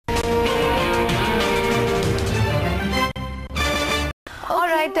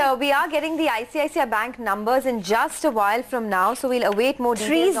right, we are getting the ICICI Bank numbers in just a while from now, so we'll await more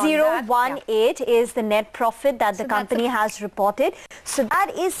details on that. 3018 is the net profit that the company has reported. So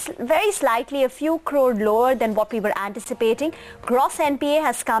that is very slightly a few crore lower than what we were anticipating. Gross NPA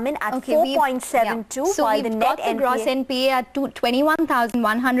has come in at 4.72, so while the net NPA... gross NPA at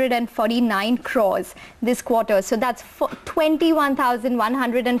 21,149 crores this quarter. So that's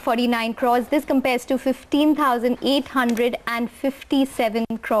 21,149 crores. This compares to 15,857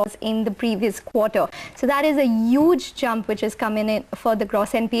 crores in the previous quarter. So that is a huge jump which has come in for the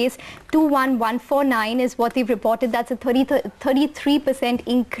gross NPAs. 21,149 is what they've reported. That's a 33%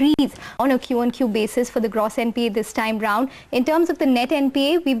 increase on a Q-on-Q basis for the gross NPA this time round. In terms of the net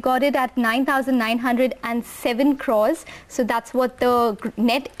NPA, we've got it at 9,907 crores. So that's what the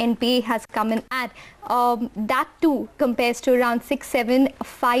net NPA has come in at. That too compares to around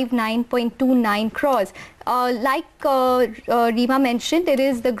 6,759.29 crores. Like Rima mentioned, it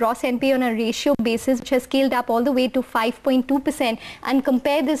is the gross NPA on a ratio basis which has scaled up all the way to 5.2%, and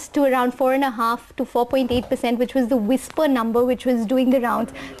compare this to around 4.5 to 4.8%, which was the whisper number which was doing the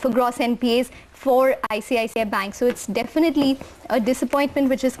rounds for gross NPAs for ICICI Bank. So it's definitely a disappointment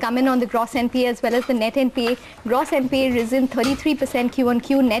which has come in on the gross NPA as well as the net NPA. Gross NPA risen 33%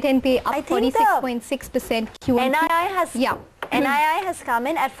 Q-on-Q, net NPA up 46.6% Q-on-Q. NII has come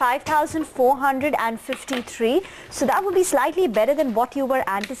in at 5,453. So that would be slightly better than what you were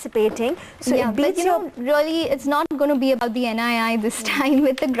anticipating. So it beats really, it's not going to be about the NII this time.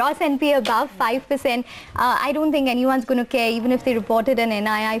 With the gross NPA above 5%, I don't think anyone's going to care, even if they reported an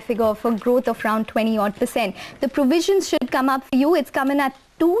NII figure for growth of around 20-odd%. The provisions should come up for you. It's coming at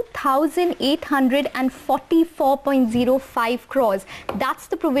 2,844.05 crores. That's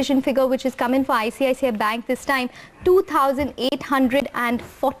the provision figure which is coming for ICICI Bank this time.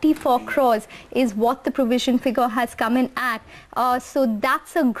 2,844 crores is what the provision figure has come in at. So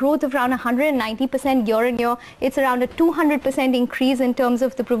that's a growth of around 190% year on year. It's around a 200% increase in terms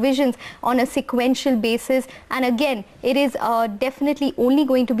of the provisions on a sequential basis. And again, it is definitely only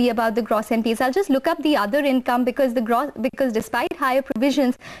going to be about the gross NPAs. I'll just look up the other income because despite higher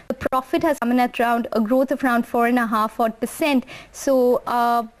provisions, the profit has come in at around a growth of around 4.5%. So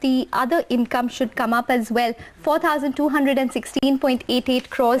the other income should come up as well. 4,216.88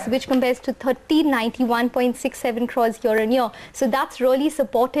 crores, which compares to 1,391.67 crores year on year. So that's really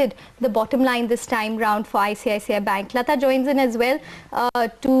supported the bottom line this time round for ICICI Bank. Lata joins in as well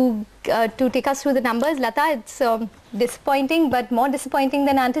to take us through the numbers. Lata, it's disappointing, but more disappointing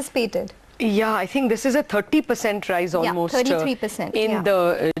than anticipated. Yeah, I think this is a 30% rise almost 33% in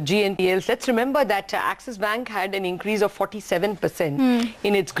the GNPLs. Let's remember that Axis Bank had an increase of 47%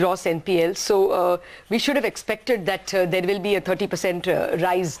 in its gross NPL. So we should have expected that there will be a 30%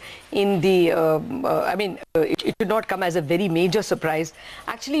 rise in the, it should not come as a very major surprise.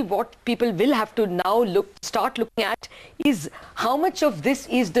 Actually, what people will have to now start looking at is how much of this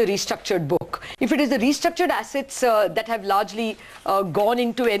is the restructured book. If it is the restructured assets that have largely gone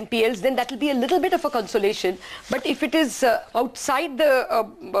into NPLs, then that will be a little bit of a consolation. But if it is outside the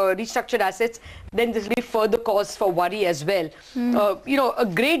restructured assets, then this will be further cause for worry as well. A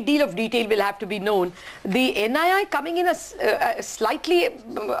great deal of detail will have to be known. The NII coming in a slightly,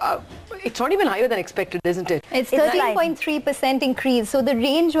 it's not even higher than expected, isn't it? It's 13.3% increase. So the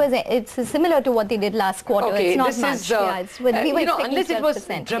range was, it's similar to what they did last quarter. Okay, it's not this much. is, unless it was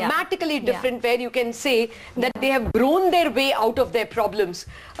dramatically different, where you can say that they have grown their way out of their problems.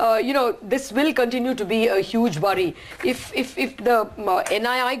 This will continue to be a huge worry. If the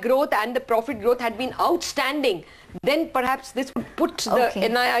NII growth and the profit growth had been outstanding, then perhaps this would put the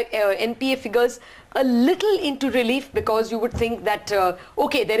NPA figures a little into relief, because you would think that,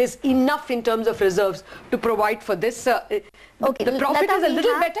 there is enough in terms of reserves to provide for this. The profit is a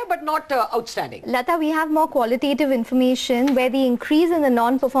little better, but not outstanding. Lata, we have more qualitative information where the increase in the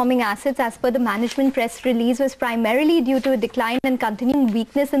non-performing assets as per the management press release was primarily due to a decline and continuing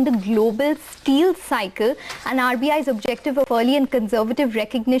weakness in the global steel cycle, and RBI's objective of early and conservative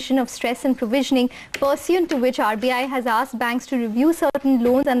recognition of stress and provisioning, pursuant to which RBI has asked banks to review certain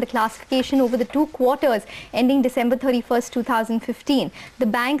loans and the classification over the 2 quarters ending December 31st, 2015. The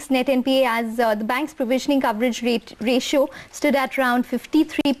bank's net NPA as the bank's provisioning coverage ratio stood at around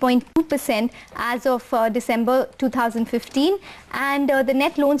 53.2% as of December 2015, and the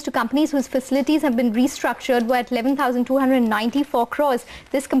net loans to companies whose facilities have been restructured were at 11,294 crores.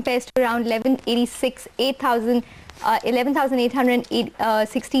 This compares to around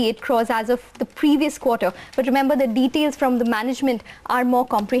 11,868 crores as of the previous quarter. But remember, the details from the management are more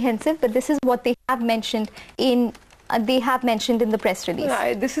comprehensive, but this is what they have mentioned in they have mentioned in the press release.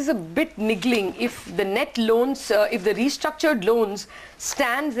 This is a bit niggling. If the net loans, if the restructured loans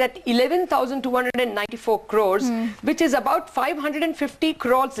stands at 11,294 crores, which is about 550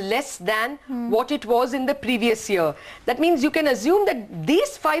 crores less than what it was in the previous year. That means you can assume that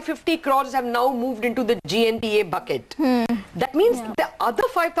these 550 crores have now moved into the GNPA bucket. That means the other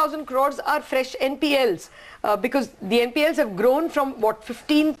 5,000 crores are fresh NPLs. Because the NPLs have grown from what,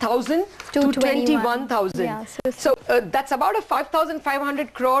 15,000 to 21,000. Yeah, so that's about a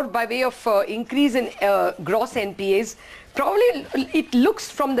 5,500 crore by way of increase in gross NPAs. Probably it looks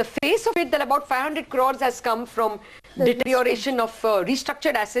from the face of it that about 500 crores has come from deterioration of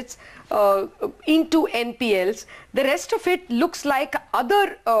restructured assets into NPLs. The rest of it looks like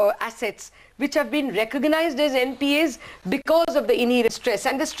other assets which have been recognized as NPAs because of the inherent stress.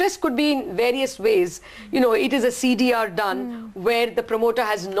 And the stress could be in various ways. You know, it is a CDR done where the promoter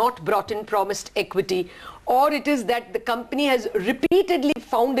has not brought in promised equity, or it is that the company has repeatedly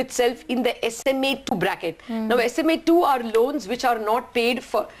found itself in the SMA2 bracket. Now, SMA2 are loans which are not paid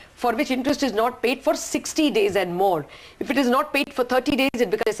for which interest is not paid for 60 days and more. If it is not paid for 30 days, it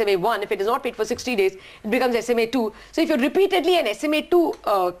becomes SMA1. If it is not paid for 60 days, it becomes SMA2. So if you're repeatedly an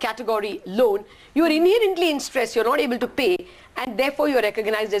SMA2 category loan, you are inherently in stress, you're not able to pay, and therefore you're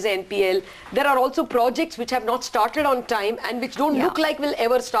recognized as an NPL. There are also projects which have not started on time and which don't look like will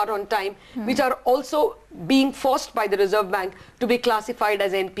ever start on time, which are also being forced by the Reserve Bank to be classified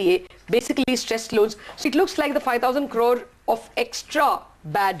as NPA, basically stressed loans. So it looks like the 5,000 crore of extra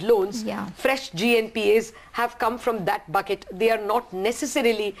bad loans, fresh GNPAs have come from that bucket. They are not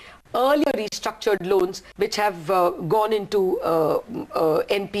necessarily earlier restructured loans which have gone into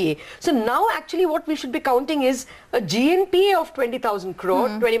NPA. So now actually what we should be counting is a GNPA of 20,000 crore,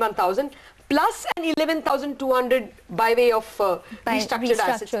 21,000 plus an 11,200 by way of restructured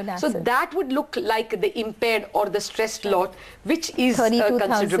assets. So that would look like the impaired or the stressed lot, which is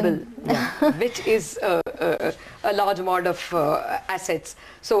considerable, which is a large amount of assets.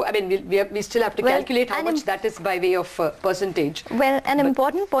 So, I mean, we still have to calculate how much that is by way of percentage. Well, an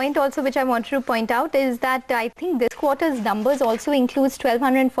important point also which I wanted to point out is that I think this quarter's numbers also includes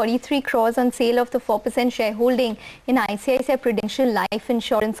 1,243 crores on sale of the 4% shareholding in ICICI Prudential Life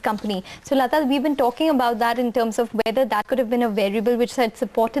Insurance Company. So, Lata, we've been talking about that in terms of whether that could have been a variable which had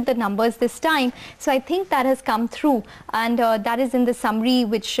supported the numbers this time. So, I think that has come through, and that is in the summary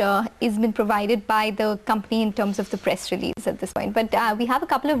which is been provided by the company in terms of the press release at this point. But we have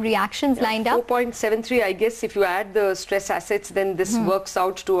a couple of reactions lined up. 4.73, I guess if you add the stress assets, then this works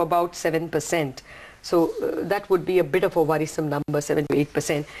out to about 7%. So that would be a bit of a worrisome number, 7 to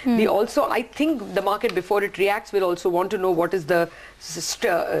 8%. We also, I think the market before it reacts will also want to know what is the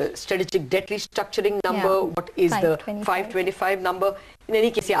strategic debt restructuring number, what is the 525 number. In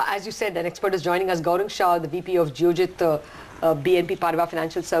any case, as you said, an expert is joining us. Gaurang Shah, the VP of Geojit BNP Paribas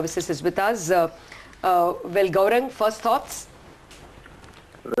Financial Services, is with us. Well, Gaurang, first thoughts?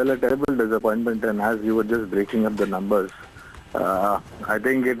 Well, a terrible disappointment, and as you were just breaking up the numbers, I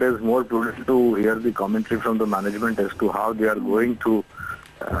think it is more prudent to hear the commentary from the management as to how they are going to,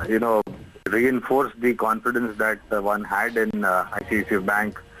 reinforce the confidence that one had in ICICI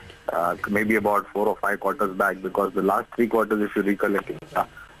Bank maybe about 4 or 5 quarters back, because the last 3 quarters, if you recollect,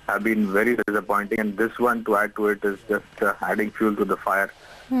 have been very disappointing, and this one, to add to it, is just adding fuel to the fire.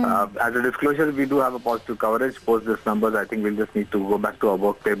 As a disclosure, we do have a positive coverage. Post this numbers, I think we'll just need to go back to our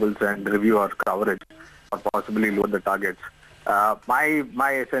work tables and review our coverage or possibly lower the targets.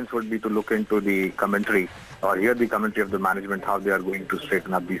 My sense would be to look into the commentary or hear the commentary of the management, how they are going to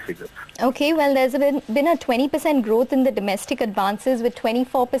straighten up these figures. Okay, well, there's been a 20% growth in the domestic advances with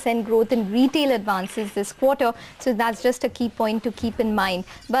 24% growth in retail advances this quarter. So that's just a key point to keep in mind.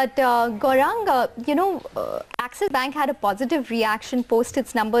 But Gaurang, Axis Bank had a positive reaction post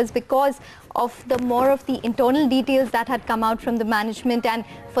its numbers because of the more of the internal details that had come out from the management, and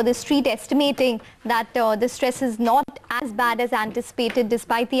for the street estimating that the stress is not as bad as anticipated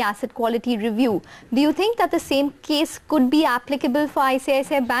despite the asset quality review. Do you think that the same case could be applicable for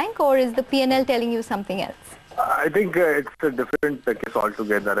ICICI Bank, or is the P&L telling you something else? I think it's a different case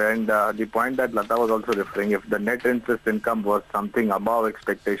altogether, and the point that Lata was also referring, if the net interest income was something above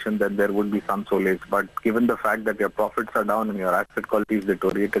expectation, then there would be some solace. But given the fact that your profits are down and your asset quality is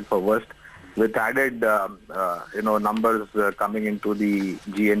deteriorated for worst, with added numbers coming into the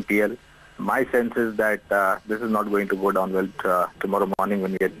GNPL, my sense is that this is not going to go down well tomorrow morning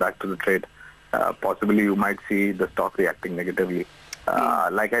when we get back to the trade. Possibly you might see the stock reacting negatively.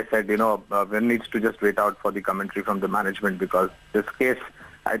 Like I said, one needs to just wait out for the commentary from the management, because this case,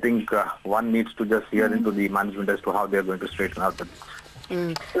 I think one needs to just hear into the management as to how they are going to straighten out the things.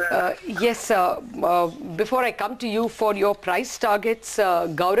 Yes, before I come to you for your price targets,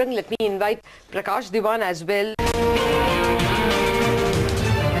 Gaurang, let me invite Prakash Diwan as well.